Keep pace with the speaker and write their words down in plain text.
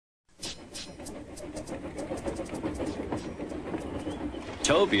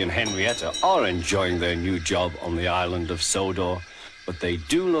Toby and Henrietta are enjoying their new job on the island of Sodor, but they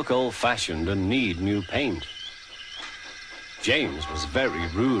do look old-fashioned and need new paint. James was very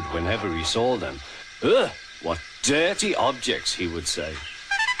rude whenever he saw them. Ugh, what dirty objects, he would say.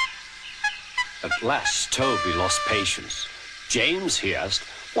 At last, Toby lost patience. James, he asked,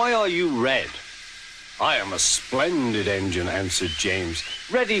 why are you red? I am a splendid engine, answered James.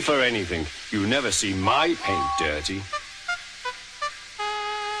 Ready for anything. You never see my paint dirty.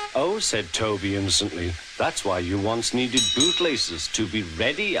 Oh, said Toby innocently, that's why you once needed bootlaces, to be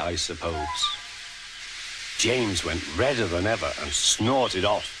ready, I suppose. James went redder than ever and snorted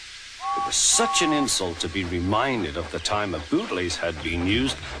off. It was such an insult to be reminded of the time a bootlace had been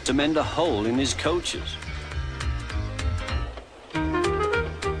used to mend a hole in his coaches.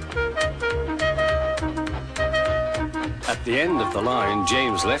 At the end of the line,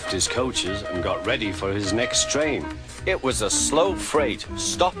 James left his coaches and got ready for his next train. It was a slow freight,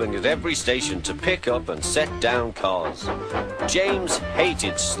 stopping at every station to pick up and set down cars. James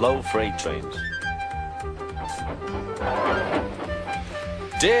hated slow freight trains.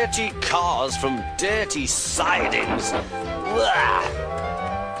 Dirty cars from dirty sidings. Blah!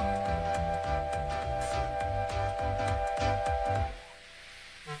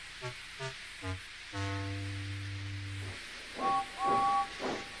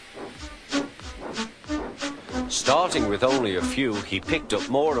 Starting with only a few, he picked up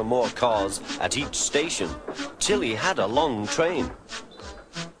more and more cars at each station, till he had a long train.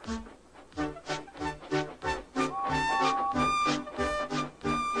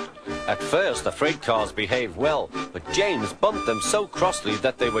 At first, the freight cars behaved well, but James bumped them so crossly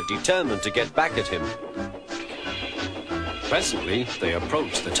that they were determined to get back at him. Presently, they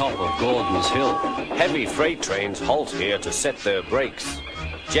approached the top of Gordon's Hill. Heavy freight trains halt here to set their brakes.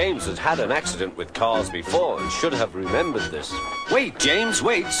 James had had an accident with cars before and should have remembered this. Wait, James,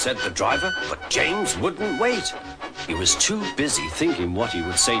 wait, said the driver, but James wouldn't wait. He was too busy thinking what he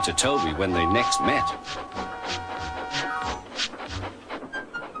would say to Toby when they next met.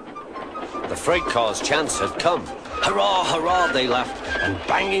 The freight car's chance had come. Hurrah, hurrah, they laughed, and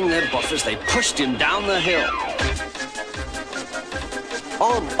banging their buffers, they pushed him down the hill.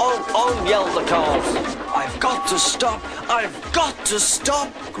 On, yelled the cars. I've got to stop, I've got to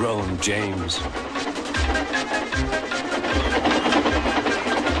stop, groaned James.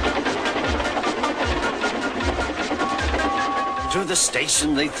 Through the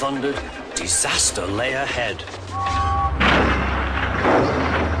station they thundered. Disaster lay ahead.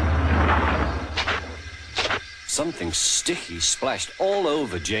 Something sticky splashed all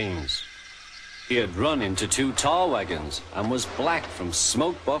over James. He had run into 2 tar wagons and was black from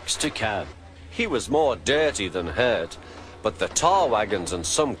smoke box to cab. He was more dirty than hurt, but the tar wagons and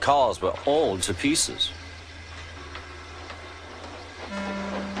some cars were all to pieces.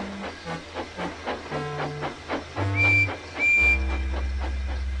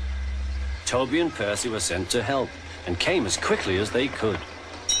 Toby and Percy were sent to help and came as quickly as they could.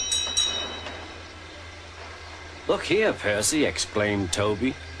 Look here, Percy, exclaimed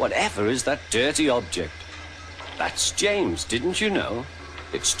Toby. Whatever is that dirty object? That's James, didn't you know?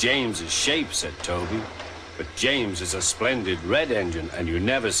 It's James's shape, said Toby. But James is a splendid red engine, and you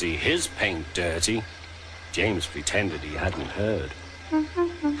never see his paint dirty. James pretended he hadn't heard.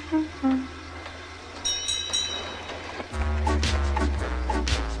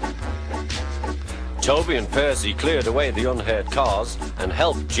 Toby and Percy cleared away the unhurt cars and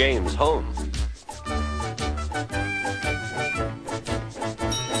helped James home.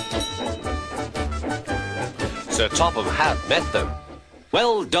 Sir Topham Hatt met them.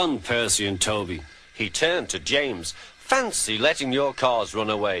 Well done, Percy and Toby. He turned to James. Fancy letting your cars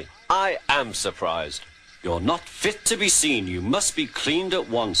run away. I am surprised. You're not fit to be seen. You must be cleaned at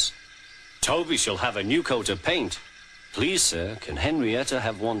once. Toby shall have a new coat of paint. Please, sir, can Henrietta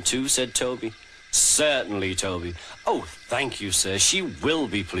have one too, said Toby. Certainly, Toby. Oh, thank you, sir. She will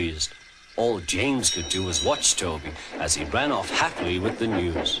be pleased. All James could do was watch Toby as he ran off happily with the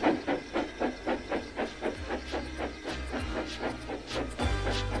news.